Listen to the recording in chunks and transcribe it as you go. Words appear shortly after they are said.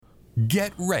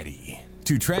Get ready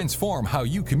to transform how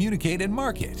you communicate and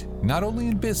market, not only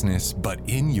in business, but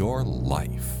in your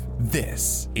life.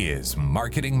 This is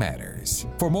Marketing Matters.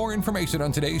 For more information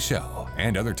on today's show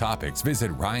and other topics,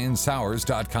 visit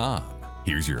RyanSauers.com.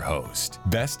 Here's your host,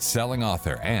 best-selling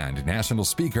author and national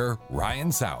speaker,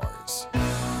 Ryan Sauers.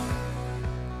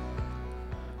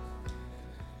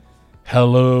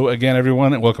 Hello again,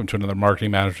 everyone, and welcome to another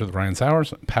Marketing Matters with Ryan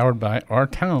Sauers, powered by Our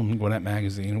Town Gwinnett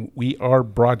Magazine. We are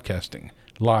broadcasting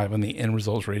live on the End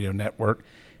Results Radio Network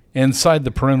inside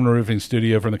the Perimeter Roofing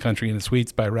Studio from the Country Inn &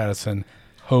 Suites by Radisson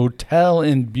Hotel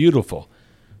in beautiful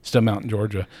Stone Mountain,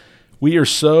 Georgia. We are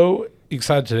so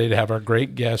excited today to have our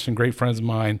great guests and great friends of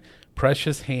mine,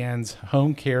 Precious Hands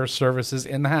Home Care Services,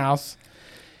 in the house.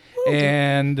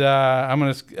 And I'm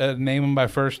going to name them by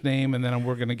first name, and then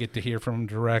we're going to get to hear from them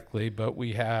directly. But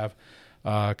we have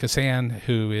Kassan,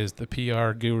 who is the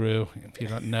PR guru. If you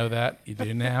don't know that, you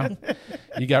do now.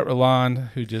 You got Roland,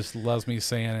 who just loves me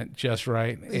saying it just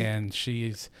right, and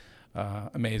she's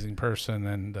amazing person,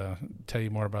 and tell you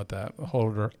more about that.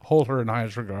 Hold her in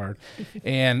highest regard.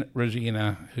 And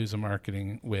Regina, who's a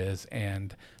marketing whiz,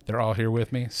 and they're all here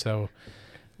with me. So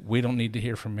we don't need to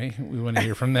hear from me. We want to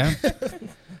hear from them.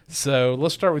 So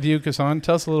let's start with you, Kassan.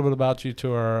 Tell us a little bit about you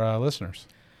to our listeners.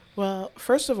 Well,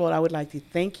 first of all, I would like to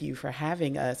thank you for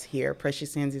having us here.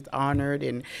 Precious Hands is honored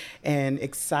and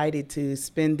excited to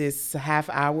spend this half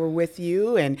hour with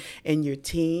you and your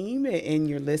team and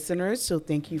your listeners. So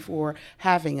thank you for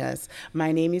having us.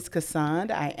 My name is Kassan.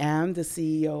 I am the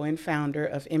CEO and founder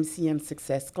of MCM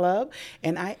Success Club,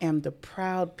 and I am the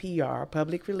proud PR,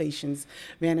 public relations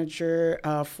manager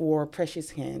for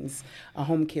Precious Hands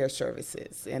Home Care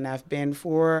Services. And I've been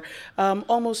for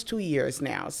almost 2 years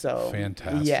now. So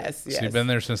fantastic. Yes. So you've been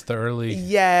there since the early.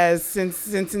 Yes,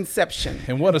 since inception.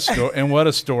 And what a story! And what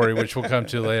a story, which we'll come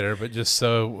to later. But just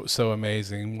so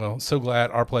amazing. Well, so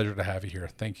glad. Our pleasure to have you here.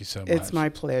 Thank you so much. It's my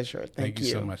pleasure. Thank you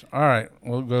so much. All right,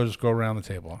 we'll just go around the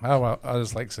table. How about, I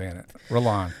just like saying it.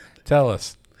 Roland, tell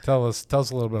us a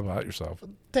little bit about yourself.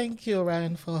 Thank you,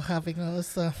 Ryan, for having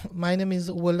us. My name is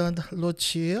Roland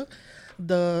Lochier,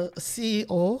 the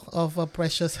CEO of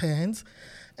Precious Hands,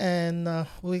 and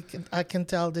I can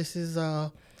tell this is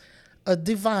a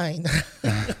divine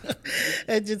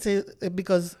agency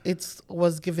because it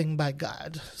was given by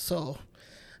God. So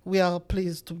we are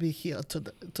pleased to be here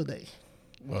today.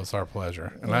 Well, it's our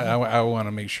pleasure, and I want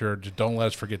to make sure, don't let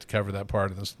us forget to cover that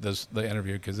part of the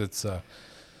interview, because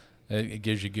it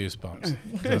gives you goosebumps.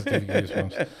 It does give you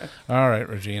goosebumps. All right,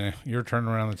 Regina, your turn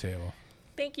around the table.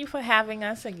 Thank you for having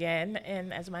us again.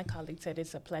 And as my colleague said,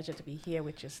 it's a pleasure to be here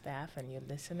with your staff and your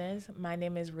listeners. My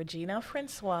name is Regina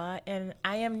Francois, and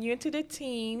I am new to the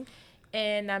team.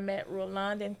 And I met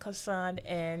Roland and Kassan,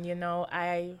 and,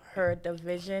 I heard the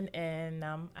vision, and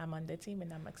I'm on the team,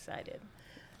 and I'm excited.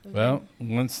 Well,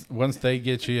 once they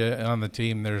get you on the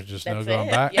team, there's just no going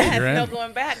back. Yes, You're in. No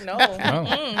going back.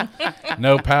 No.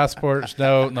 No passports.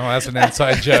 No, that's an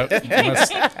inside joke.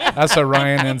 That's a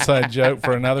Ryan inside joke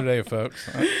for another day, folks.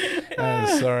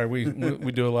 Sorry, we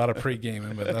do a lot of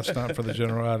pre-gaming, but that's not for the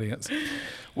general audience.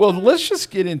 Well, let's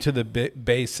just get into the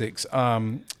basics.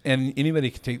 And anybody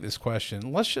can take this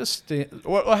question. Let's just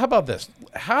well, how about this?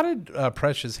 How did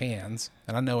Precious Hands,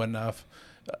 and I know enough,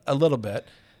 a little bit,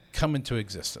 come into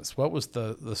existence? What was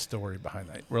the story behind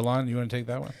that? Roland, you want to take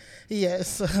that one?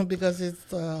 Yes, because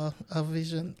it's a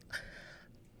vision.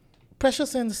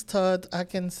 Precious Hands started, I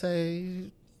can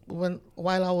say,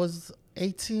 while I was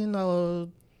 18 or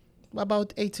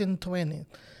about 18, 20,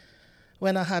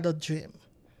 when I had a dream.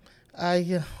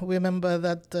 I remember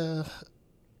that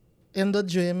in the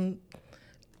dream,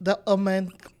 a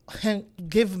man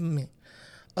gave me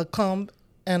a comb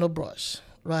and a brush,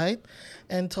 right?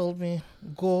 And told me,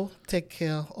 go take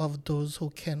care of those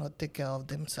who cannot take care of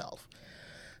themselves.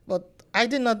 But I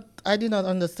did not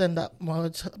understand that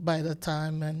much by the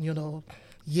time, and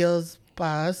years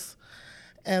passed.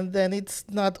 And then it's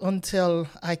not until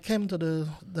I came to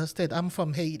the state. I'm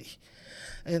from Haiti.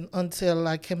 And until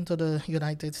I came to the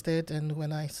United States, and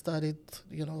when I started,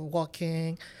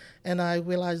 working, and I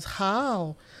realized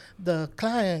how the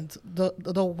clients,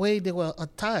 the way they were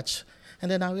attached. And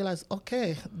then I realized,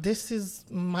 okay,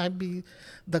 might be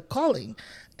the calling.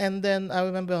 And then I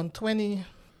remember on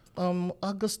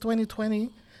August 2020,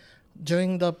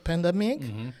 during the pandemic,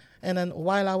 and then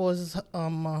while I was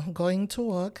going to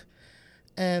work,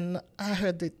 and I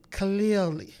heard it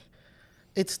clearly,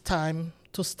 it's time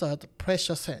to start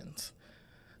Precious Hands.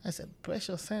 I said,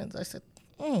 Precious Hands? I said,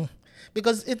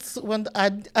 because it's when I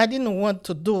didn't want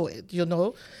to do it,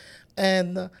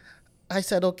 And I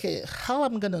said, okay, how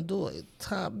I'm gonna do it?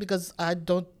 Because I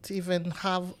don't even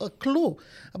have a clue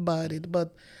about it.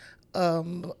 But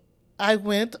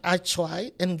I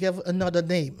tried and gave another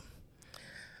name.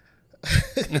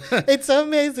 It's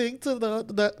amazing to know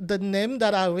the name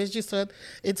that I registered.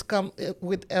 It's come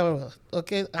with error.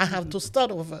 Okay, I have to start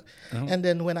over, and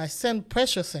then when I send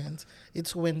Precious Hands,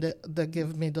 it's when they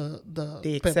give me the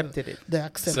They accepted it. They So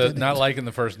accepted not it. liking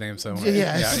the first name so much.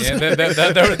 Yes. Yeah, that's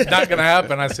not going to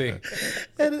happen, I see.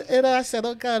 And I said,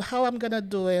 oh God, how I'm gonna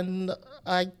do it? And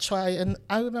I try, and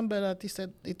I remember that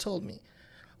he told me,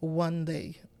 one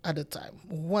day at a time,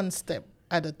 one step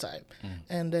at a time,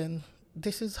 and then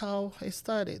this is how I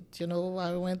started.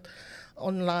 I went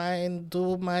online,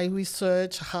 do my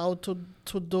research, how to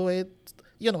do it,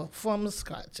 from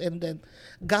scratch, and then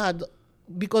God,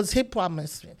 because He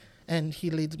promised me, and He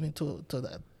leads me to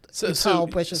that. It's how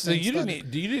Precious So Hands you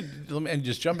started. didn't, let me and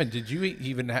just jump in. Did you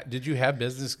did you have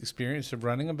business experience of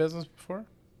running a business before?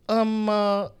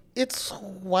 It's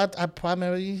what I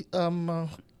primarily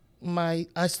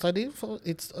I studied for.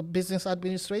 It's a business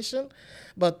administration,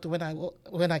 but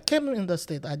when I came in the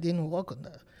state, I didn't work on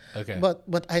that. Okay.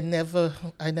 But I never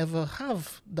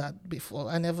have that before.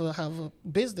 I never have a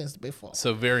business before.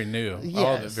 So very new. All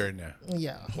of it Yes. very new.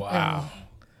 Yeah. Wow.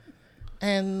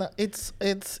 And it's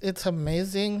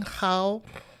amazing how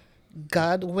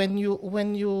God, when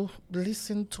you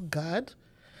listen to God,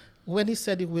 when He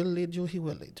said He will lead you, He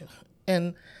will lead you.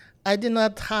 And I did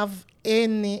not have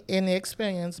any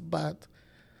experience, but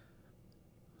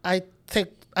I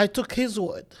took His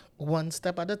word one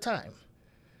step at a time,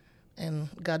 and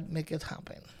God make it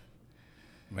happen.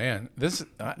 Man,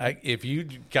 if you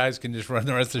guys can just run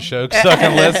the rest of the show so I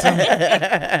can listen.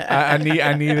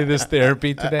 I needed this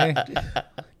therapy today.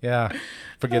 Yeah.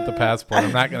 Forget the passport.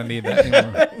 I'm not going to need that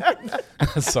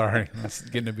anymore. Sorry. That's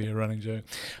getting to be a running joke.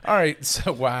 All right.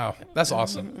 So, wow. That's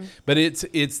awesome. But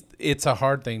it's a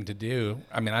hard thing to do.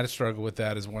 I mean, I struggle with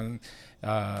that as one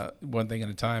thing at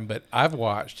a time. But I've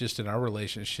watched just in our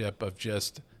relationship of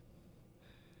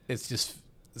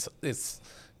it's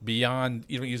beyond,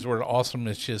 you don't use the word awesome.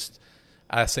 It's just,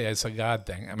 I say it's a God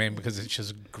thing. I mean, because it's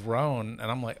just grown, and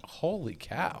I'm like, holy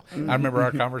cow. I remember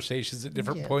our conversations at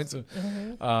different Yes. points of,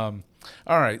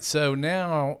 all right. So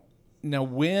now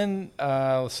when,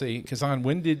 let's see, Kazan,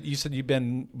 when did, you said you've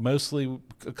been mostly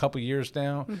a couple years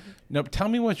now. Now, tell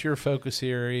me what's your focus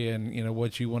area and,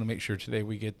 what you want to make sure today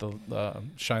we get the,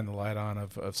 shine the light on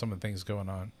of some of the things going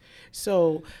on.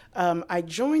 So I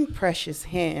joined Precious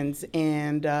Hands,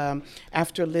 and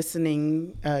after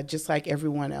listening, just like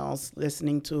everyone else,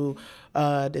 listening to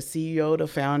the CEO, the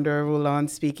founder, Roland,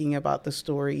 speaking about the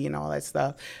story and all that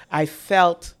stuff, I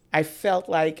felt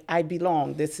like I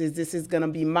belong. This is going to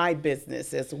be my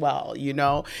business as well,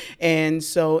 And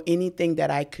so anything that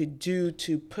I could do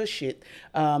to push it,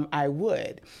 I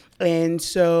would. And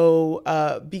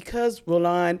so because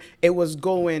Roland, it was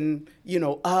going,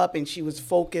 up, and she was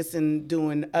focused and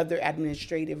doing other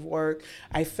administrative work,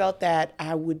 I felt that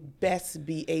I would best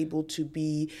be able to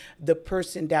be the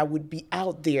person that would be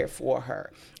out there for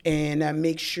her and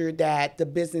make sure that the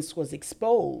business was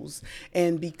exposed.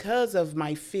 And because of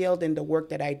my field and the work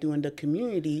that I do in the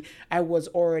community, I was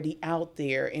already out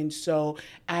there. And so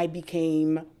I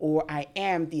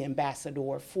am the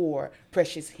ambassador for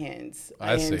Precious Hands.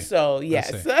 I see. So,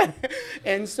 yes.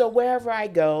 And so wherever I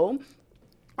go,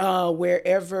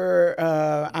 wherever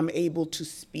I'm able to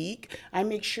speak, I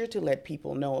make sure to let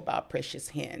people know about Precious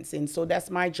Hands. And so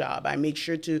that's my job. I make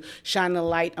sure to shine a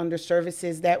light on the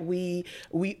services that we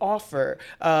offer.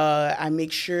 I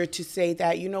make sure to say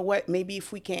that, maybe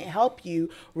if we can't help you,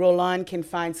 Roland can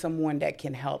find someone that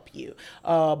can help you.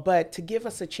 But to give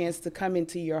us a chance to come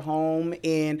into your home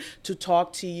and to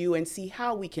talk to you and see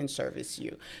how we can service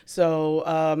you. So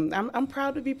I'm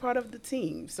proud to be part of the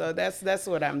team. So that's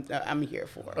what I'm here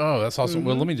for. Oh, that's awesome.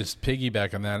 Well, let me just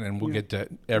piggyback on that, and we'll get to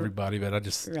everybody. But I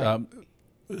just,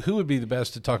 who would be the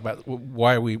best to talk about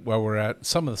why we're at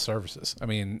some of the services? I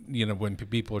mean, when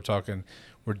people are talking,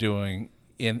 we're doing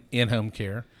in-home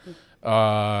care.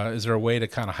 Is there a way to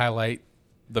kind of highlight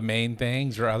the main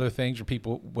things or other things, or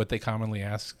people what they commonly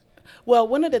ask? Well,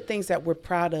 one of the things that we're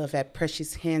proud of at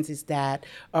Precious Hands is that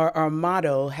our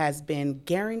motto has been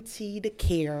guaranteed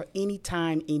care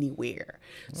anytime, anywhere.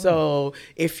 So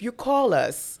if you call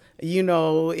us, You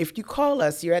know, if you call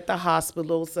us, you're at the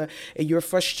hospital, so you're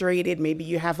frustrated, maybe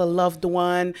you have a loved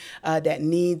one that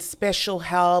needs special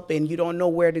help and you don't know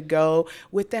where to go,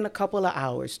 within a couple of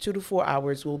hours, 2 to 4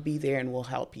 hours, we'll be there and we'll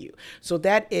help you. So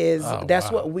that's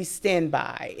wow. what we stand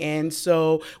by. And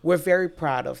so we're very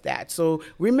proud of that. So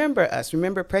remember us.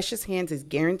 Remember, Precious Hands is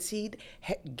guaranteed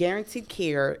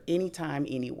care anytime,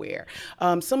 anywhere.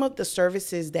 Some of the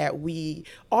services that we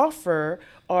offer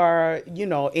are, you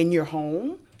know, in your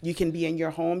home. You can be in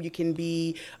your home. You can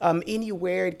be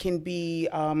anywhere. It can be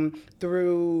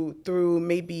through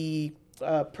maybe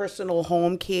personal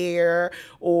home care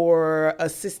or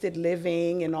assisted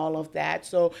living and all of that.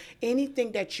 So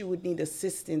anything that you would need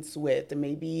assistance with,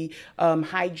 maybe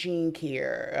hygiene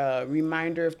care,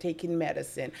 reminder of taking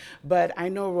medicine. But I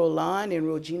know Roland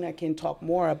and Regina can talk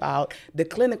more about the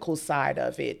clinical side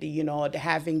of it, you know,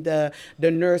 having the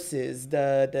nurses,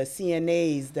 the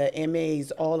CNAs, the MAs,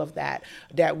 all of that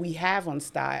we have on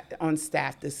staff,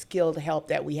 the skilled help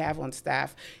that we have on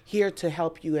staff here to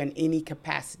help you in any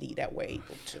capacity that we're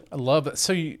able to. I love it.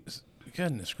 So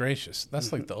goodness gracious,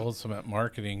 that's like the ultimate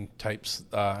marketing types.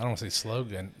 I don't want to say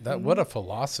slogan. What a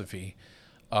philosophy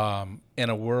in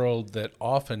a world that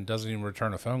often doesn't even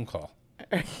return a phone call.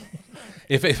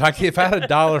 If I had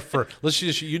 $1 for, let's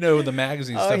just, the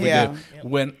magazine stuff we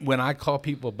do. When I call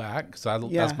people back, because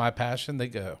that's my passion, they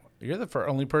go, "You're the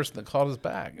only person that called us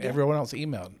back. Everyone else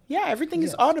emailed." Yeah, everything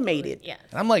is automated. Yes.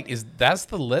 And I'm like, that's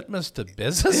the litmus to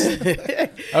business?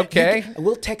 Okay.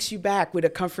 We'll text you back with a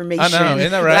confirmation. I know,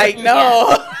 isn't that right? Like,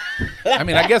 no. I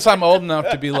mean, I guess I'm old enough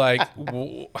to be like,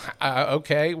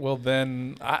 okay, well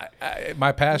then,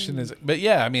 my passion is. But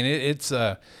yeah, I mean, it's.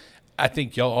 I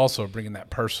think y'all also are bringing that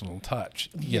personal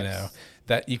touch. You know,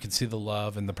 that you can see the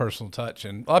love and the personal touch,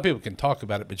 and a lot of people can talk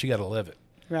about it, but you got to live it.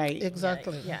 Right.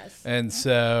 Exactly. Yes. And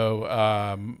so,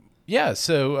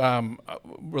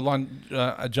 Roland,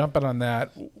 jumping on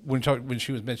that, when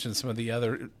she was mentioning some of the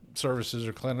other services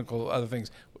or clinical other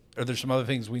things, are there some other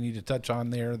things we need to touch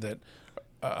on there that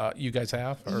you guys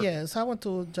have? Or? Yes, I want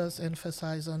to just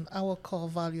emphasize on our core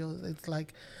values. It's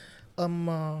like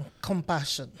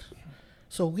compassion.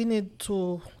 So we need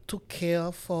to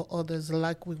care for others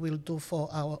like we will do for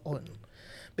our own.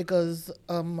 Because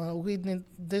we need,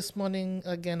 this morning,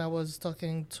 again, I was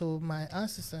talking to my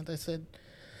assistant. I said,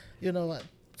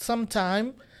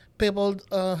 sometimes people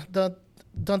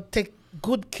don't take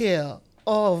good care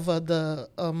of the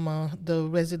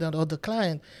resident or the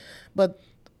client. But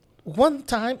one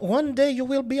day you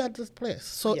will be at this place.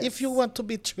 So if you want to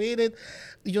be treated,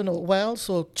 well,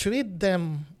 so treat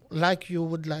them like you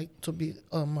would like to be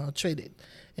treated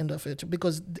in the future,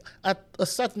 because at a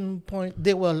certain point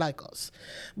they were like us.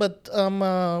 But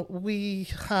we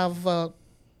have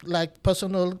like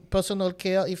personal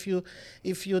care. If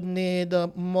you need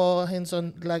more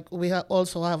hands-on, like we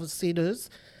also have CEDARs.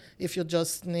 If you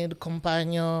just need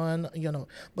companion,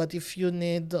 But if you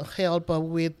need help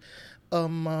with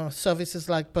services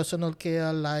like personal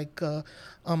care, like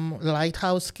light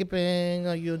housekeeping,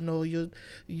 you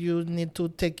need to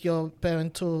take your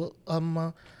parent to.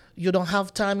 You don't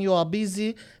have time, you are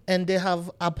busy, and they have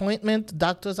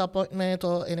doctor's appointment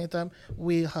or anytime,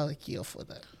 we are here for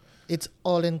that. It's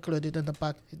all included in the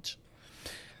package.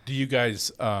 Do you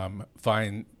guys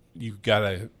find you got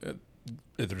to,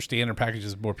 are there standard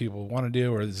packages more people want to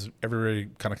do, or is everybody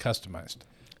kind of customized?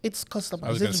 It's customized. I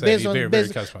was going to say, very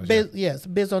customized. Yes,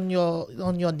 based on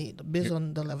your need, based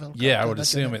on the level. Yeah, I would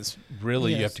assume it's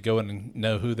really, you have to go in and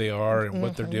know who they are and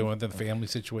what they're doing with the family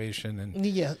situation. And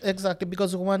yeah, exactly.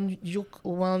 Because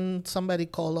when somebody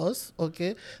call us,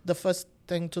 okay, the first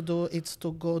thing to do is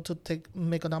to go to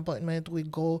make an appointment. We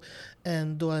go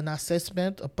and do an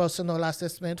assessment, a personal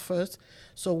assessment first,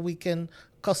 so we can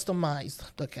customize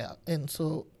the care.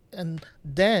 And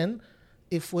then,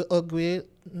 if we agree,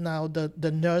 now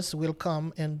the nurse will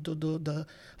come and do the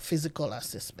physical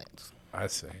assessment. I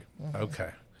see.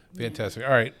 Okay. Fantastic. All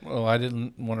right. Well, I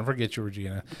didn't want to forget you,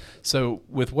 Regina. So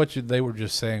with what they were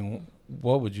just saying,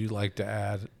 what would you like to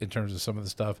add in terms of some of the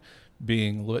stuff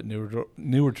being a little bit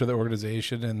newer to the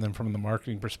organization, and then from the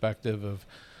marketing perspective of,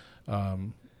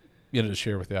 to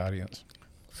share with the audience?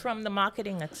 From the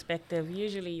marketing perspective,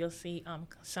 usually you'll see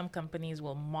some companies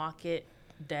will market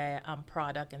their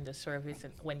product and the service,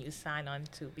 and when you sign on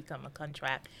to become a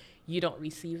contract, you don't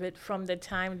receive it. From the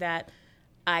time that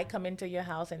I come into your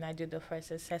house and I do the first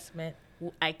assessment,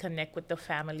 I connect with the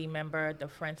family member, the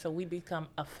friend, so we become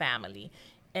a family.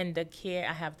 And the care,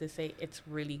 I have to say, it's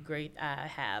really great. I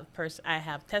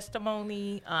have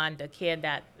testimony on the care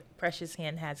that Precious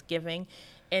Hand has given,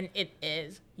 and it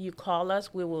is, you call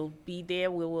us, we will be there,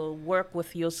 we will work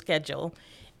with your schedule.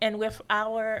 And with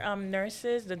our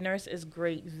nurses, the nurse is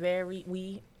great.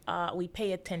 We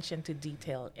pay attention to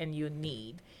detail and your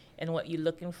need and what you're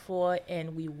looking for,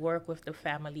 and we work with the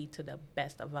family to the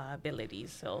best of our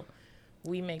abilities. So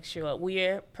we make sure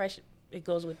we're precious. It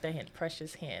goes with the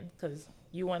precious hand, because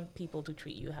you want people to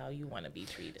treat you how you want to be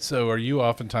treated. So are you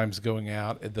oftentimes going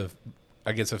out at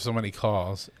I guess if somebody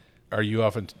calls, are you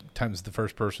oftentimes the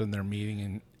first person they're meeting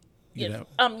and, you know?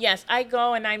 Yes, I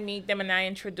go and I meet them and I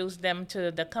introduce them to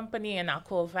the company and our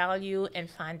core value and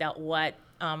find out what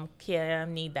care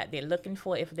need that they're looking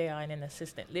for, if they are in an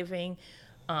assisted living,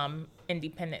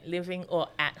 independent living, or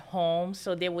at home.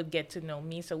 So they would get to know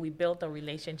me. So we built a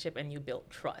relationship and you build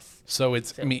trust. So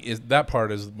I mean, that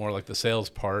part is more like the sales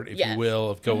part, if you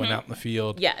will, of going out in the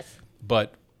field. Yes.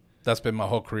 But that's been my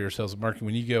whole career, sales and marketing.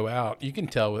 When you go out, you can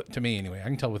tell, to me anyway, I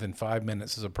can tell within 5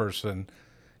 minutes as a person,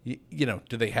 you know,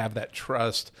 do they have that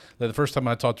trust? Like the first time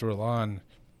I talked to Roland,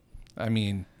 I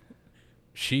mean,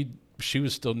 she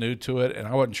was still new to it, and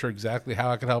I wasn't sure exactly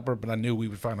how I could help her, but I knew we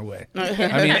would find a way.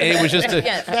 I mean, it was just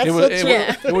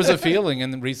it was a feeling.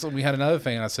 And then recently we had another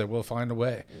thing, and I said, we'll find a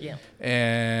way. Yeah.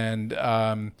 And,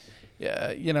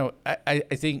 you know, I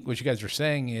think what you guys are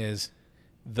saying is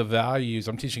the values.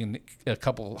 I'm teaching a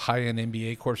couple high-end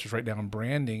MBA courses right now on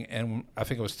branding, and I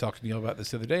think I was talking to Neil about this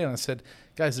the other day, and I said,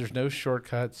 guys, there's no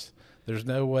shortcuts. There's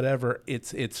no whatever.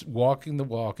 It's walking the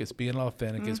walk. It's being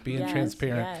authentic. It's being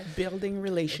transparent. Yes. Building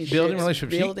relationships. Building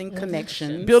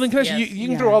connections. Building connections. Yes. You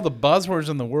can throw all the buzzwords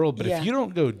in the world, but if you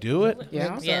don't go do it,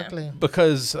 Exactly.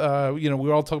 because you know, we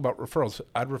all talk about referrals.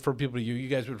 I'd refer people to you. You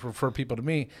guys would refer people to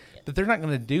me. But they're not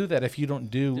going to do that if you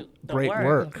don't do great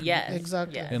work. Yes.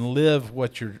 Exactly. Yes. And live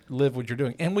what you're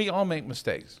doing. And we all make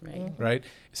mistakes, right?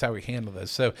 It's how we handle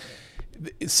this.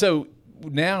 So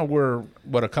now we're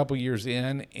a couple years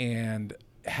in, and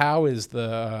how is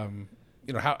the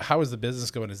you know, how is the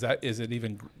business going? Is it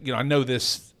even, you know, I know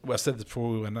this, well, I said this before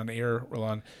we went on air,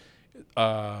 Roland,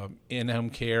 in-home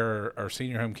care or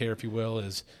senior home care, if you will,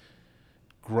 is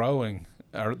growing,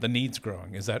 or the needs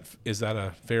growing. Is that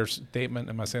a fair statement?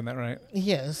 Am I saying that right?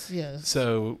 Yes.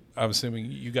 So I'm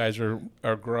assuming you guys are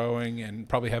growing and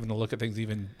probably having to look at things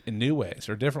even in new ways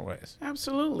or different ways.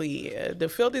 Absolutely. The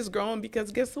field is growing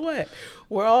because guess what?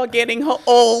 We're all getting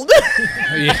old.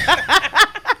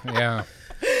 Yeah.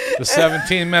 The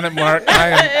 17-minute mark.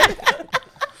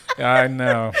 I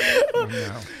know.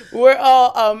 We're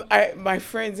all my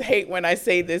friends hate when I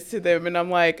say this to them, and I'm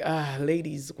like,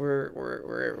 ladies,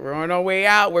 we're on our way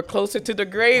out. We're closer to the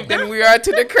grave than we are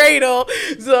to the cradle.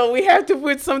 So we have to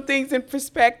put some things in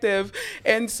perspective.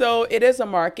 And so it is a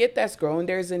market that's growing.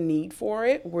 There's a need for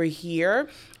it. We're here,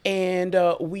 and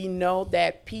we know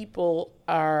that people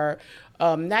are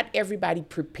not everybody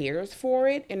prepares for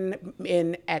it,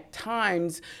 and at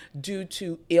times due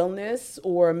to illness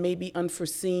or maybe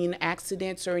unforeseen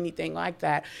accidents or anything like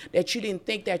that you didn't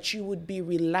think that you would be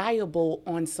reliable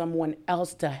on someone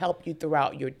else to help you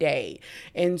throughout your day.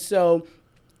 And so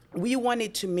we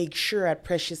wanted to make sure at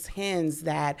Precious Hands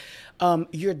that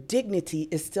your dignity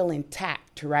is still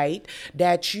intact, right?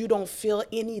 That you don't feel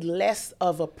any less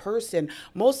of a person.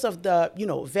 Most of the,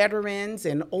 veterans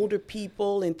and older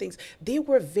people and things, they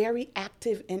were very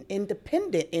active and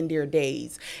independent in their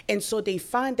days. And so they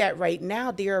find that right now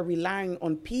they are relying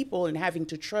on people and having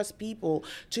to trust people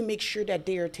to make sure that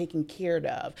they are taken care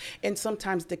of. And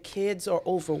sometimes the kids are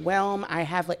overwhelmed. I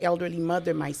have an elderly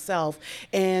mother myself,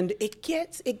 and it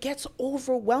gets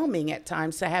overwhelming at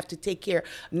times to have to take care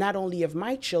not only of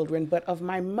my children, but of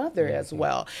my mother as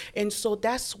well. And so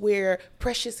that's where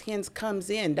Precious Hands comes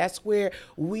in. That's where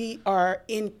we are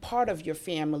in part of your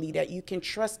family, that you can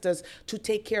trust us to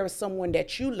take care of someone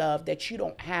that you love, that you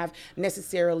don't have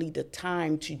necessarily the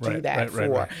time to do that for.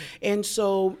 Right. And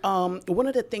so one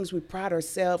of the things we pride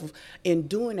ourselves in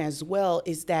doing as well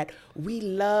is that we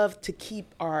love to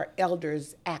keep our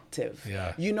elders active.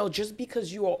 Yeah. Just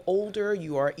because you are older,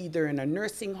 you are either in a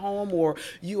nursing home or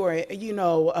you are,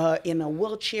 in a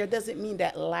wheelchair, doesn't mean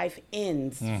that life ends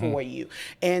for you.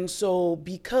 And so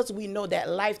because we know that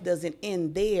life doesn't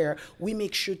end there, we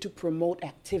make sure to promote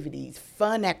activities,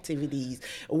 fun activities,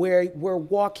 where we're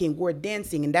walking, we're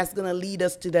dancing, and that's going to lead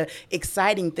us to the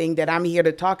exciting thing that I'm here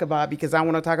to talk about, because I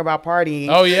want to talk about partying.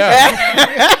 Oh, yeah.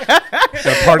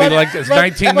 A party like this,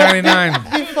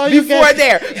 1999. Before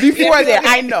there,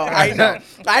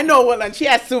 I know. Well, she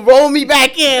has to roll me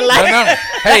back in.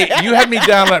 Hey, you had me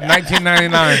down at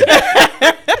 1999.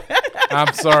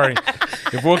 I'm sorry.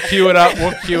 If we'll cue it up,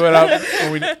 we'll cue it up.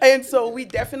 And so we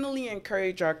definitely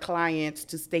encourage our clients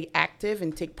to stay active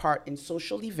and take part in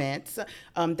social events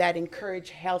that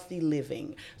encourage healthy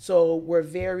living. So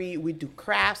we do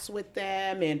crafts with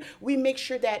them, and we make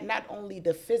sure that not only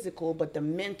the physical but the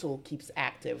mental keeps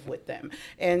active with them.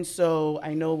 And so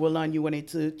I know, Roland, you wanted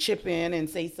to chip in and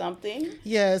say something.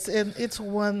 Yes, and it's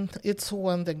one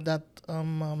thing that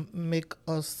make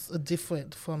us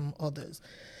different from others,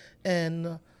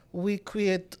 and we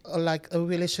create like a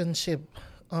relationship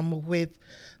with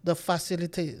the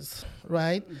facilities,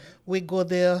 right? Mm-hmm. We go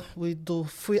there, we do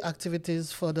free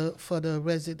activities for the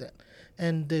resident,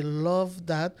 and they love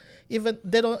that. Even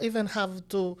they don't even have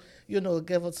to,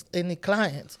 give us any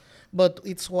clients, but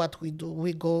it's what we do.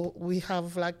 We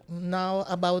have like now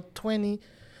about 20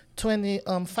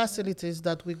 facilities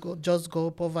that we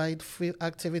go provide free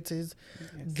activities,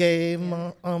 yes. Game.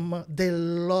 Yeah. They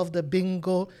love the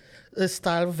bingo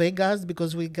style Vegas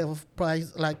because we give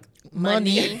prize like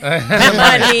money.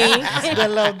 Money. They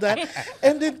love that.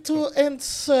 And then to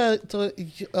answer to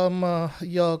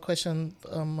your question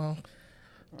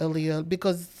earlier,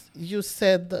 because you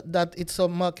said that it's a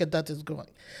market that is growing.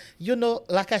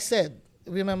 Like I said,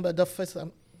 remember the first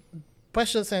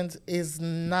Precious Sands is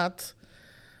not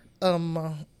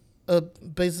a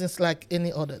business like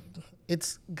any other.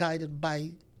 It's guided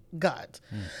by God.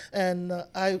 And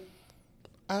I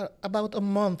about a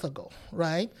month ago,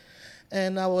 right?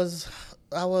 And I was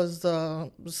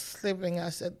sleeping.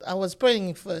 I was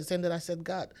praying first, and then I said,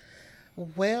 God,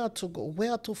 where to go?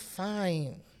 Where to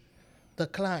find the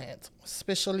client?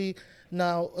 Especially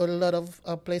now, a lot of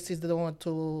places they don't want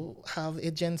to have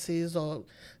agencies or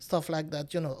stuff like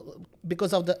that,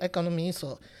 because of the economy.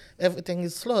 So everything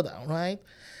is slowed down, right?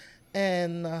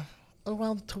 And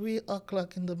around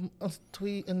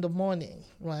 3:00 in the morning,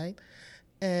 right?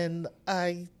 And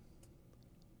I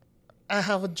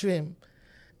have a dream,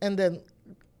 and then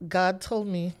God told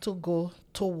me to go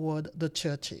toward the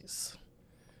churches.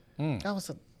 I was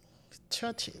like,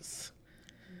 churches,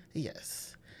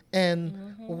 yes.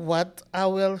 And what I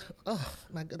will, oh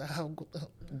my God, I have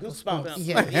goosebumps.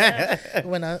 Yeah,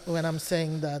 when I'm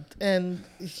saying that, and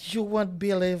you won't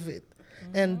believe it.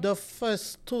 And the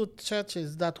first 2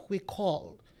 churches that we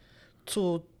called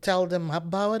to tell them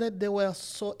about it, they were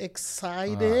so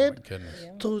excited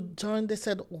to join. They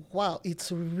said, wow,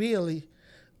 it's really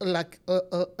like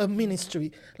a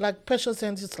ministry. Like Precious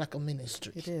Sands is like a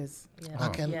ministry. It is. Yeah. I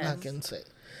can say.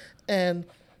 And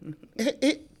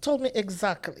it told me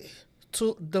exactly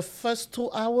to the first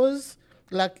 2 hours,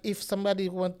 like if somebody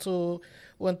want to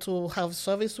have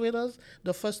service with us,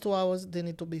 the first 2 hours they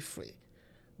need to be free.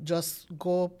 Just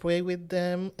go pray with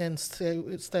them and stay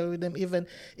with them. Even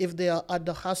if they are at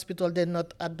the hospital, they're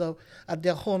not at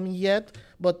their home yet.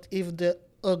 But if they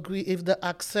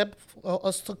accept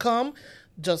us to come,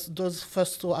 just those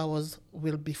first 2 hours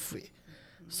will be free.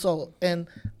 So, and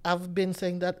I've been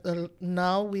saying that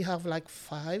now we have like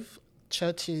 5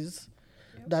 churches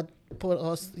that put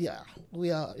us. Yeah,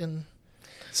 we are in.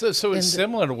 So it's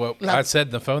similar to what I said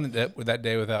on the phone that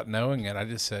day without knowing it. I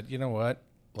just said, you know what?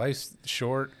 Life's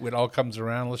short. It all comes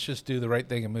around. Let's just do the right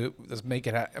thing and move. Let's make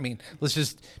it happen. I mean, let's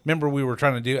just remember we were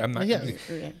trying to do. I'm not. Yeah.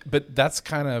 But that's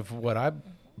kind of what I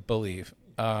believe.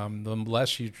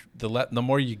 The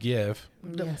more you give,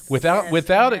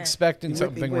 without expecting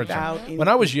something in return. When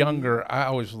I was younger, I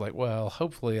always was like, well,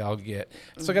 hopefully I'll get.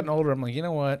 So getting older, I'm like, you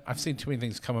know what? I've seen too many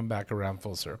things coming back around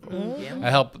full circle. I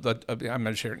helped. I'm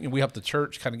not sure. We helped the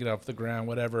church kind of get off the ground,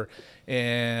 whatever,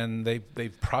 and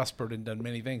they've prospered and done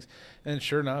many things. And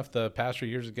sure enough, the pastor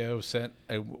years ago sent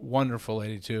a wonderful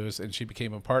lady to us, and she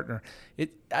became a partner.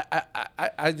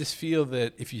 I just feel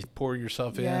that if you pour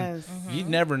yourself in, you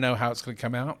never know how it's going to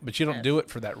come out, but you don't do it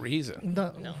for that reason.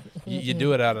 No. You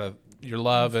do it out of your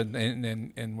love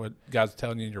and what God's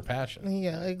telling you in your passion.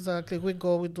 Yeah, exactly. We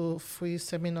do free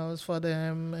seminars for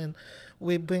them, and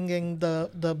we bringing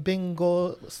the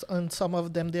bingo, and some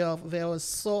of them they are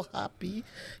so happy,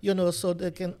 so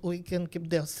we can keep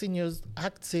their seniors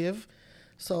active.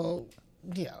 So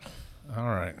yeah. All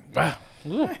right. Wow.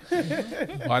 Well,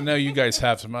 I know you guys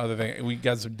have some other things. We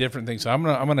got some different things. So I'm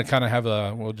gonna kind of have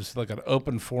we'll just like an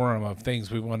open forum of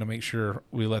things we want to make sure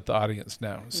we let the audience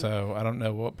know. So I don't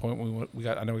know what point we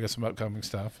got. I know we got some upcoming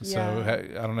stuff. Yeah.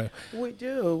 So I don't know. We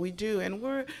do, and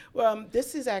we're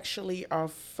this is actually our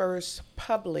first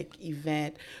public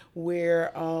event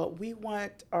where we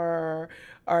want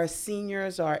our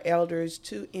seniors, our elders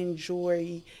to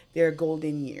enjoy their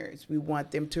golden years. We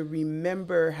want them to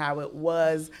remember how it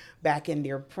was back in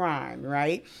their prime,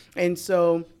 right? And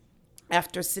so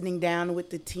after sitting down with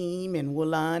the team and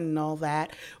Wulan and all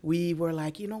that, we were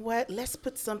like, you know what, let's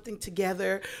put something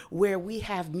together where we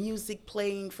have music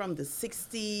playing from the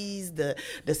 60s, the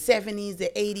 70s,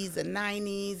 the 80s, the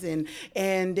 90s,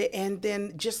 and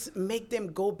then just make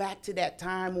them go back to that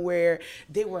time where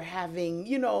they were having,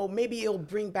 maybe it'll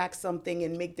bring back something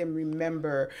and make them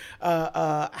remember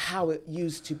how it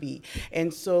used to be.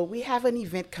 And so we have an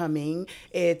event coming.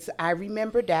 I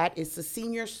remember that. It's the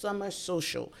Senior Summer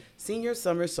Social. Senior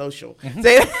Summer Social.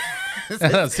 Say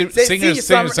Senior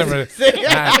Summer.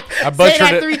 I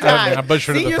butchered it 3 times. I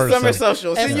butchered it the first Summer time.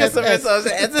 Social. Senior Summer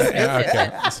Social.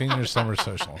 Okay. Senior Summer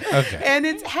Social. Okay. And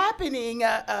it's happening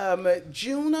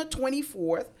June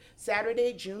 24th.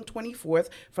 Saturday, June 24th,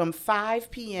 from 5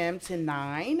 p.m. to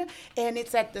 9, and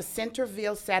it's at the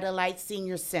Centerville Satellite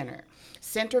Senior Center.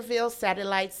 Centerville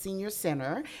Satellite Senior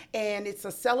Center, and it's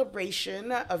a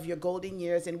celebration of your golden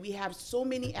years, and we have so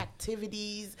many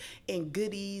activities and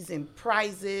goodies and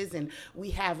prizes, and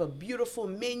we have a beautiful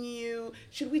menu.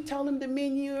 Should we tell them the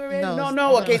menu already?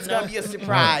 No. Okay, it's going to be a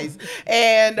surprise.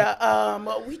 And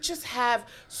we just have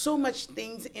so much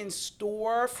things in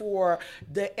store for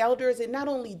the elders, and not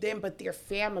only them, but their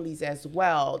families as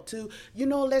well. To,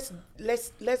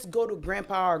 let's go to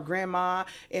grandpa or grandma,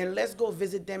 and let's go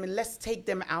visit them, and let's take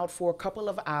them out for a couple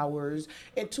of hours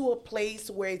into a place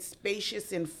where it's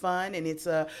spacious and fun, and it's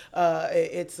a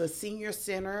senior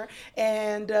center,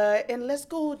 and let's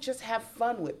go just have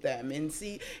fun with them and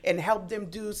see and help them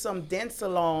do some dance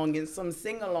along and some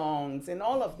sing-alongs and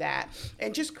all of that,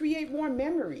 and just create more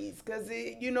memories, because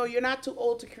you're not too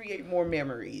old to create more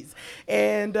memories.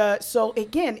 And so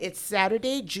again, it's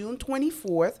Saturday, June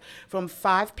 24th, from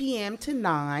 5 p.m. to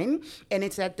 9, and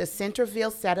it's at the Centerville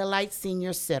Satellite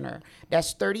Senior Center.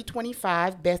 That's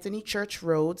 3025 Bethany Church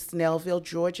Road, Snellville,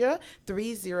 Georgia,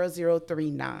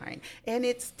 30039. And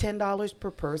it's $10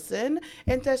 per person,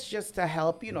 and that's just to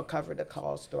help, cover the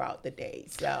cost throughout the day.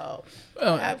 So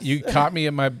you caught me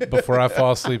before I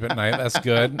fall asleep at night. That's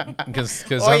good, because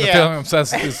I'm feeling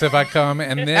obsessed as if I come,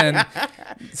 and then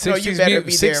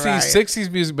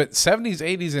 60s music, but 70s,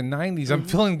 80s, and 90s. I'm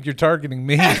feeling you're targeting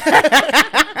me.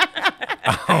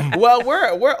 Well,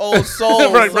 we're old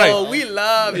souls, so we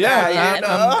love that.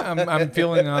 I'm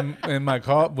feeling in my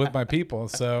call with my people,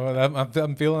 so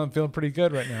I'm feeling pretty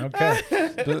good right now.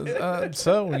 Okay,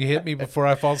 so when you hit me before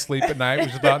I fall asleep at night, which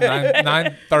is about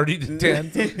 9:30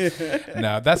 to 10.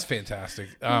 No, that's fantastic,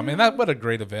 and what a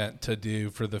great event to do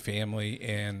for the family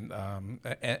and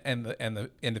the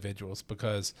individuals,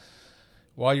 because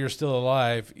while you're still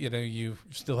alive, you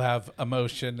still have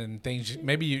emotion and things.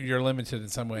 Maybe you're limited in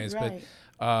some ways, right. But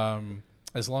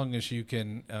as long as you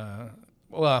can,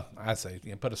 I say,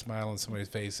 put a smile on somebody's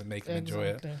face and make them enjoy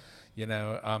it. And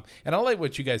I like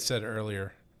what you guys said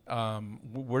earlier.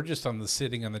 We're just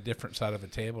sitting on the different side of a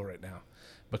table right now,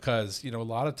 because a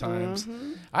lot of times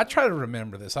I try to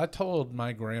remember this. I told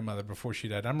my grandmother before she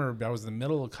died. I remember I was in the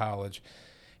middle of college,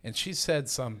 and she said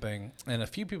something, and a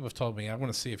few people have told me, I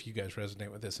want to see if you guys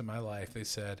resonate with this in my life. They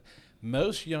said,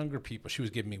 most younger people, she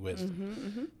was giving me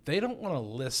wisdom, they don't want to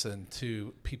listen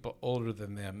to people older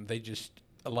than them. They just,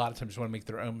 a lot of times, want to make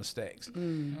their own mistakes.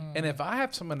 And if I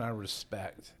have someone I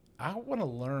respect, I want to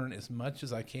learn as much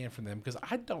as I can from them, because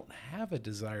I don't have a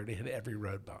desire to hit every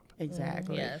road bump.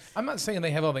 Exactly. Yes. I'm not saying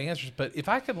they have all the answers, but if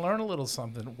I can learn a little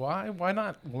something, why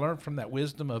not learn from that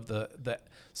wisdom of the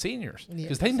seniors?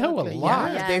 Because they know a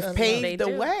lot. Yeah, they've paved the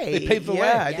way. They paved the way.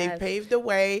 Yeah, they've paved the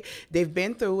way. They've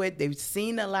been through it. They've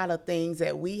seen a lot of things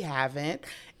that we haven't.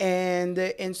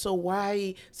 And so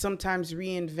why sometimes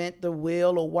reinvent the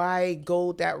wheel, or why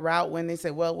go that route when they say,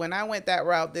 well, when I went that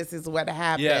route, this is what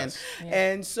happened. Yes.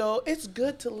 And so it's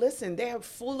good to listen. They're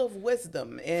full of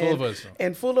wisdom. And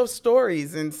and full of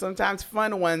stories, and sometimes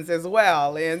fun ones as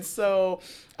well. And so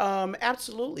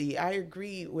absolutely, I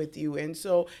agree with you. And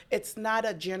so it's not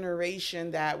a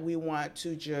generation that we want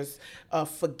to just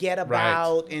forget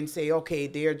about and say, okay,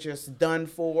 they're just done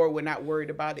for. We're not worried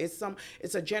about it.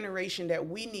 It's a generation that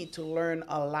we need to learn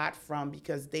a lot from,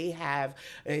 because they have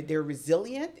they're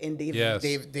resilient, and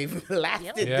they've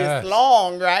lasted this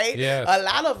long, right? Yes. A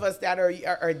lot of us that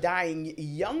are dying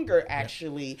younger,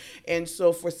 actually. And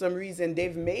so for some reason,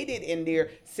 they've made it in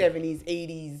their 70s,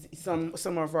 80s,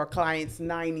 some of our clients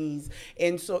 90s.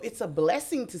 And so it's a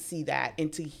blessing to see that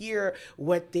and to hear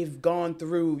what they've gone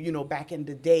through, back in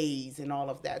the days and all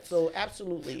of that. So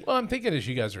absolutely. Well, I'm thinking, as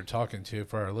you guys are talking to,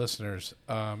 for our listeners,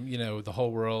 the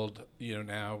whole world,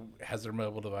 now has their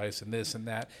mobile device and this and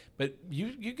that. But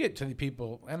you get to the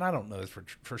people, and I don't know this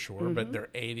for sure, but their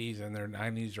 80s and their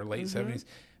 90s or late 70s.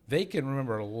 They can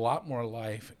remember a lot more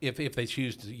life if they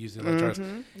choose to use the electronics.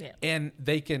 And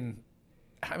they can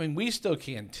I mean, we still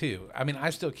can too. I mean,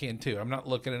 I still can too. I'm not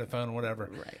looking at a phone or whatever.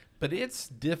 Right. But it's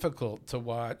difficult to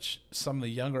watch some of the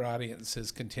younger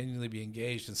audiences continually be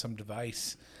engaged in some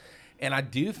device. And I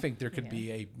do think there could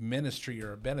be a ministry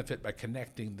or a benefit by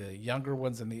connecting the younger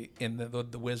ones and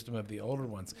the wisdom of the older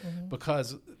ones,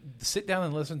 because sit down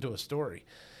and listen to a story,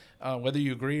 whether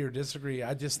you agree or disagree.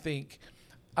 I just think,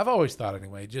 I've always thought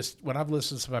anyway, just when I've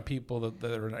listened to my people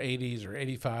that are in their 80s or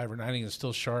 85 or 90 and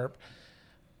still sharp,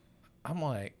 I'm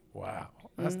like, wow,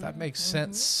 that makes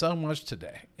sense so much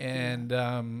today. And,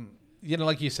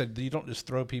 like you said, you don't just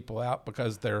throw people out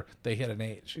because they hit an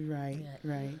age. Right,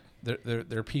 right.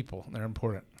 They're people. They're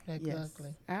important. Exactly. Yes,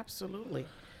 absolutely.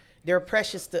 They're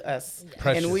precious to us,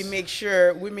 Precious. and we make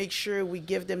sure we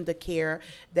give them the care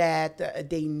that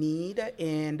they need,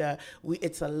 and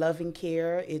it's a loving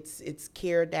care. It's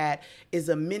care that is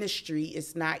a ministry.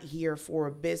 It's not here for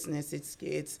a business.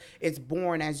 It's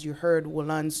born, as you heard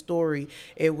Walan's story.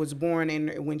 It was born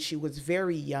when she was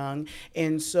very young,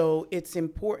 and so it's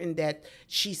important that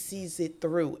she sees it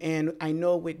through. And I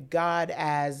know with God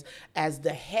as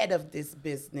the head of this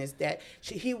business, that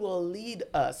He will lead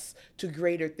us to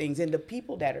greater things. And the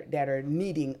people that are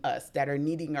needing us, that are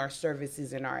needing our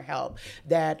services and our help,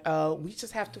 that we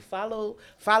just have to follow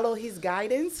His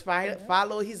guidance,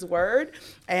 follow His word,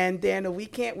 and then we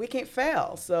can't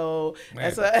fail. So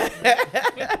Man.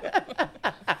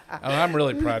 I'm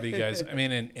really proud of you guys. I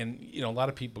mean, and a lot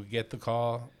of people get the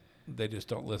call, they just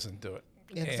don't listen to it.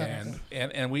 Exactly.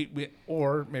 And we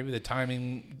or maybe the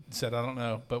timing said, I don't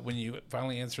know, but when you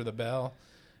finally answer the bell,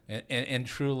 and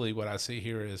truly what I see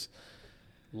here is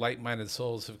like-minded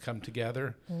souls have come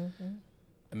together.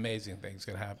 Amazing things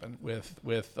can happen with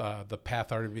the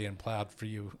path already being plowed for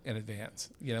you in advance.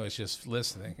 It's just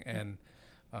listening, and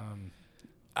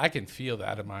I can feel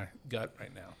that in my gut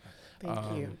right now.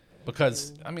 Thank you.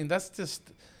 Because I mean, that's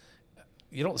just,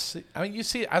 you don't see. I mean, I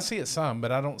see it some,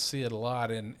 but I don't see it a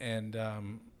lot, and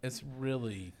it's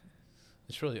really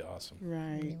awesome.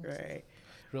 Right.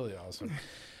 It's really awesome.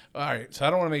 All right, so I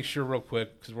don't want to make sure real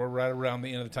quick because we're right around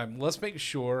the end of the time. Let's make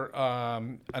sure. I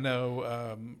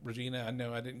know, Regina, I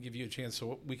know I didn't give you a chance,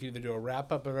 so we can either do a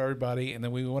wrap-up of everybody, and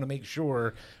then we want to make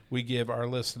sure we give our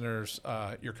listeners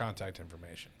your contact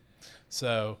information.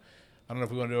 So I don't know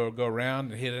if we want to go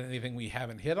around and hit anything we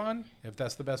haven't hit on, if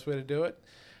that's the best way to do it,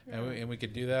 and we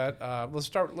could do that.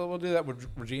 We'll do that with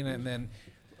Regina, and then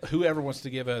whoever wants to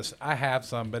give us, I have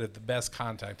some, but at the best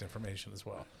contact information as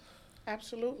well.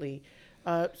 Absolutely.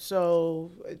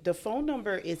 So the phone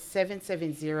number is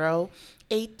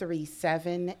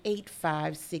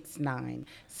 770-837-8569.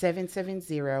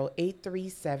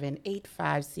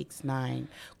 770-837-8569.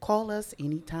 Call us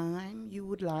anytime you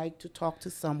would like to talk to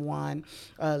someone.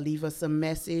 Leave us a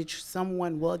message.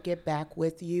 Someone will get back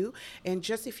with you. And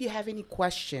just if you have any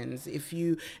questions, if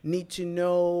you need to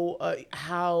know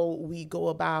how we go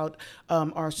about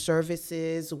our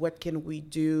services, what can we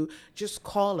do, just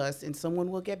call us and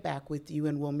someone will get back with you,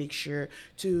 and we'll make sure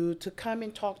to come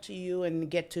and talk to you and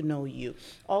get to know you.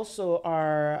 Also,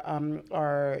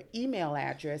 our email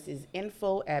address is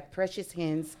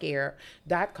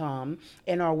info@precioushandscare.com,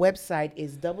 and our website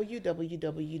is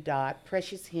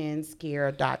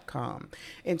www.precioushandscare.com.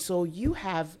 And so you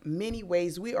have many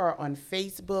ways. We are on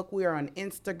Facebook, we are on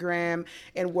Instagram,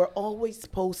 and we're always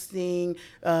posting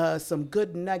some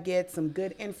good nuggets, some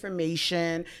good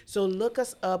information. So look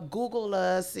us up, Google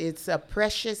us. It's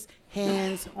Precious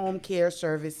Hands Home Care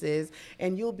Services,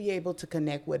 and you'll be able to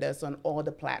connect with us on all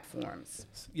the platforms.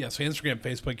 Yeah, so Instagram,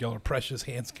 Facebook, y'all are Precious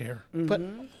Hands Care. But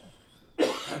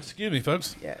Excuse me,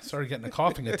 folks. Yes. Started getting a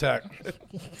coughing attack.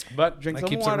 But Drink that some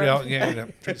keeps water. it real. Yeah,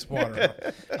 drink some water.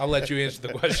 I'll let you answer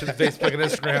the question on Facebook and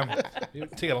Instagram. You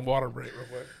take a water break real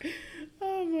quick.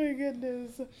 Oh my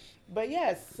goodness. But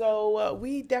yes, so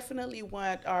we definitely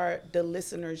want the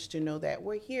listeners to know that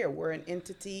we're here. We're an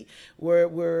entity.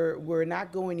 We're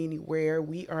not going anywhere.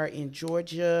 We are in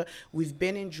Georgia. We've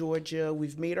been in Georgia.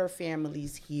 We've made our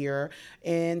families here,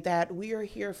 and that we are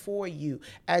here for you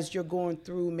as you're going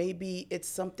through. Maybe it's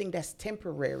something that's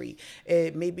temporary.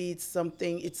 Maybe it's an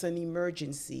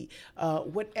emergency.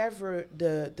 Whatever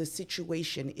the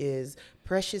situation is,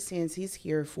 Precious Hands, he's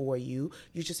here for you.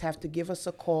 You just have to give us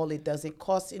a call. It doesn't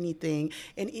cost anything.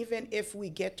 And even if we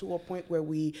get to a point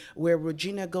where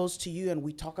Regina goes to you and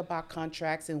we talk about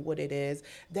contracts and what it is,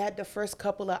 that the first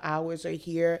couple of hours are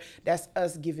here, that's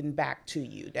us giving back to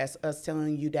you. That's us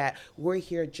telling you that we're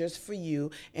here just for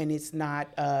you, and it's not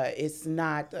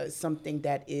something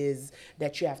that you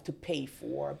have to pay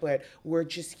for, but we're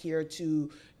just here to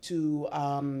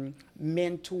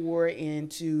mentor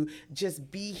and to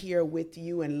just be here with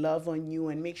you and love on you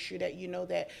and make sure that you know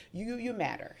that you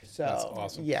matter. So That's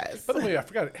awesome. Yes. By the way, I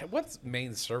forgot, what's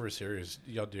main service areas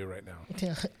y'all do right now?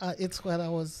 Yeah, it's what I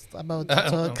was about to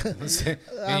talk.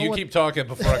 And you keep talking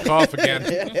before I cough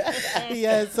again.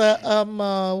 Yes,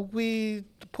 we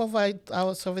provide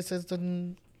our services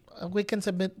in we can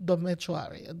submit the metro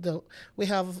area. We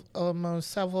have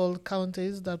several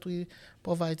counties that we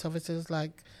provide services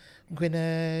like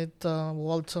Gwinnett,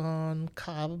 Walton,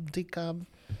 Cobb, DeKalb,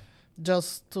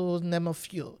 just to name a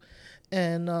few.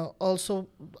 And also,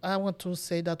 I want to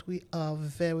say that we are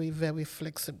very, very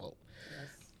flexible.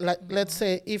 Like, let's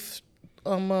say if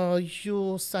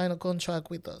you sign a contract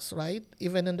with us, right?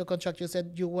 Even in the contract, you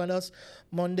said you want us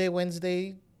Monday,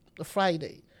 Wednesday,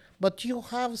 Friday, but you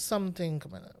have something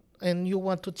coming up and you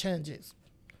want to change it,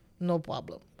 no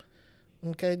problem.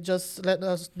 Okay, just let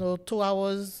us know 2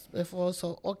 hours before.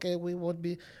 So okay, we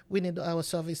need our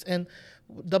service, and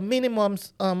the minimum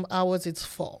hours is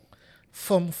 4.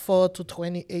 From 4 to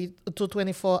 28 to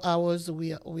 24 hours,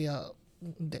 we are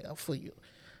there for you.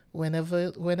 Whenever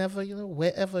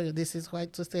wherever. This is why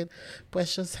to say,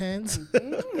 precious hands,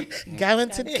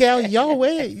 guaranteed care your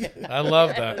way. I love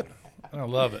that. I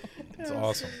love it. It's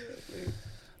awesome.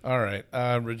 All right,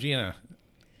 Regina,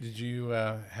 did you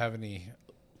have any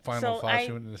final thoughts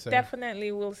you wanted to say?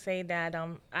 Definitely will say that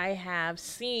I have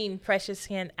seen Precious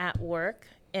Hand at work,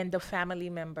 and the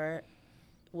family member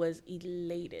was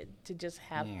elated to just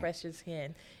have Precious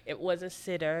Hand. It was a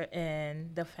sitter,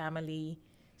 and the family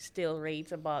still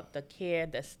raves about the care,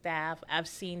 the staff. I've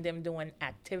seen them doing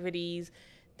activities.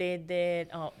 They did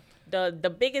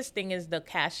the biggest thing is the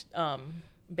cash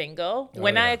bingo.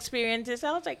 When I experienced this,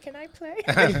 I was like, can I play?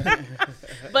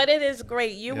 But it is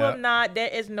great. You will not, there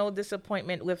is no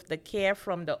disappointment with the care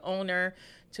from the owner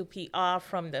to PR,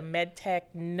 from the med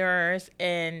tech nurse,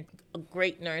 and a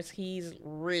great nurse. He's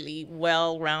really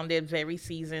well-rounded, very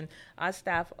seasoned. Our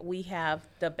staff, we have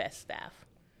the best staff.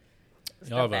 It's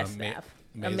the best staff.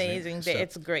 Amazing.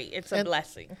 It's great. It's a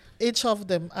blessing. Each of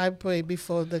them, I pray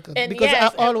before the God. And because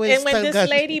yes, I always and when tell this God,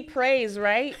 lady prays,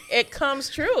 right, it comes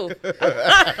true.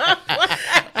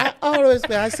 I always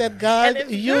pray. I said, God,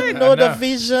 you good. know the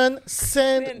vision.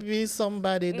 Send me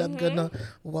somebody that's gonna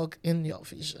walk in your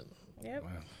vision. Yep. Wow.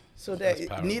 So That's that,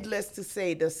 powerful. needless to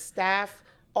say, the staff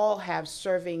all have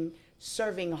serving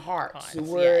hearts, Hearts,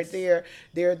 where yes.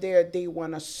 they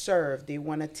want to serve, they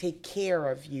want to take care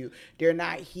of you. They're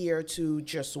not here to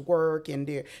just work and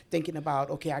they're thinking about,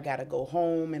 okay, I got to go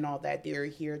home and all that. They're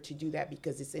here to do that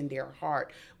because it's in their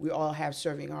heart. We all have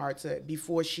serving hearts.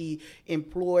 Before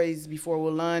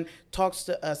Willon talks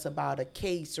to us about a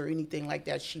case or anything like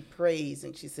that, she prays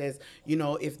and she says,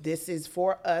 if this is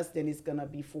for us, then it's going to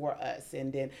be for us.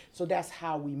 And then, so that's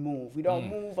how we move. We don't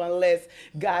move unless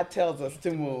God tells us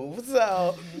to move.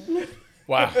 So,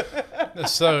 Wow.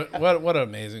 So what an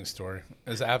amazing story.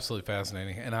 It's absolutely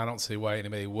fascinating. And I don't see why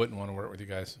anybody wouldn't want to work with you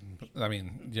guys. I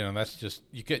mean, that's just,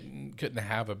 you couldn't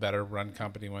have a better run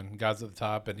company when God's at the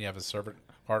top and you have a servant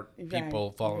heart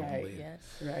people following the lead. Yes.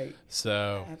 right.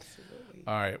 So, Absolutely.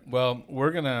 all right. Well,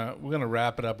 we're gonna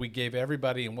wrap it up. We gave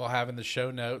everybody, and we'll have in the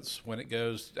show notes when it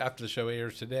goes after the show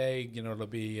airs today. It'll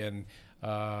be in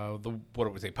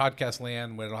podcast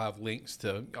land, where it'll have links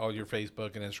to all your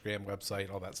Facebook and Instagram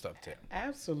website, all that stuff too.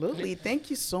 Absolutely. Thank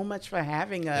you so much for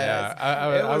having us.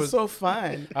 Yeah, it was so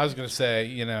fun. I was going to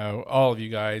say, all of you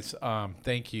guys,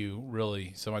 thank you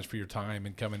really so much for your time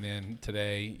and coming in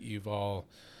today. You've all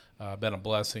been a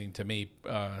blessing to me.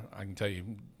 I can tell you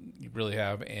really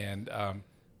have, and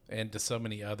to so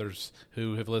many others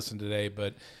who have listened today,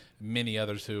 but many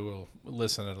others who will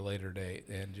listen at a later date.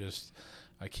 And just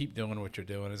keep doing what you're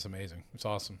doing. It's amazing. It's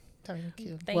awesome. Thank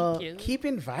you. Thank you. Keep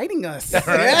inviting us. We'll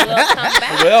come back.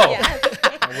 I will. Yes.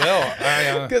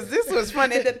 I will. Because this was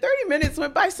fun. And the 30 minutes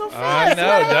went by so I fast. know.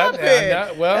 What I happened?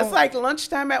 know. Well- That's like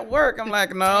lunchtime at work. I'm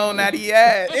like, no, not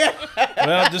yet.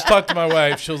 Well, just talk to my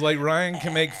wife. She was like, Ryan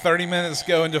can make 30 minutes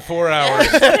go into 4 hours.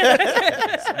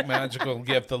 It's a magical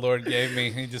gift the Lord gave me.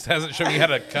 He just hasn't shown me how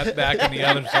to cut back on the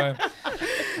other side.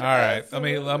 All right. I'm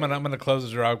gonna close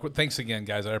this out. Thanks again,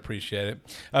 guys. I appreciate it.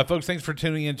 Folks, thanks for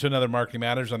tuning in to another Marketing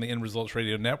Matters on the End Results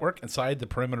Radio Network inside the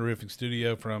Perimeter Roofing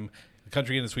Studio from the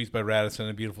Country Inn & Suites by Radisson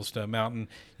and beautiful Stone Mountain.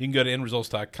 You can go to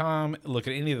endresults.com, look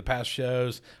at any of the past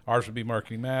shows. Ours would be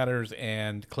Marketing Matters,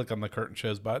 and click on the Curtain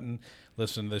Shows button.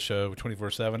 Listen to the show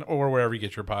 24/7 or wherever you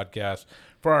get your podcast.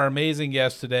 For our amazing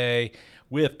guest today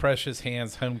with Precious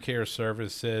Hands Home Care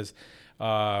Services,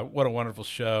 what a wonderful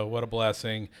show. What a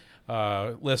blessing.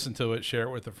 Listen to it, share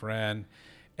it with a friend,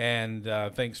 and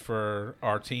thanks for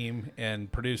our team and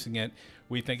producing it.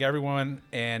 We thank everyone.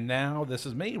 And now this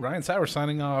is me, Ryan Sauer,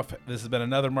 signing off. This has been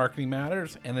another Marketing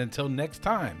Matters. And until next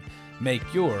time,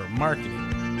 make your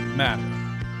marketing matter.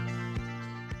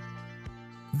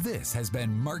 This has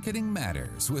been Marketing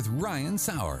Matters with Ryan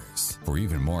Sauers. For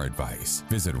even more advice,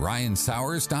 visit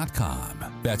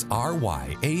ryansauers.com. That's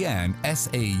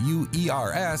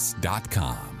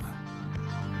RYANSAUERS.com.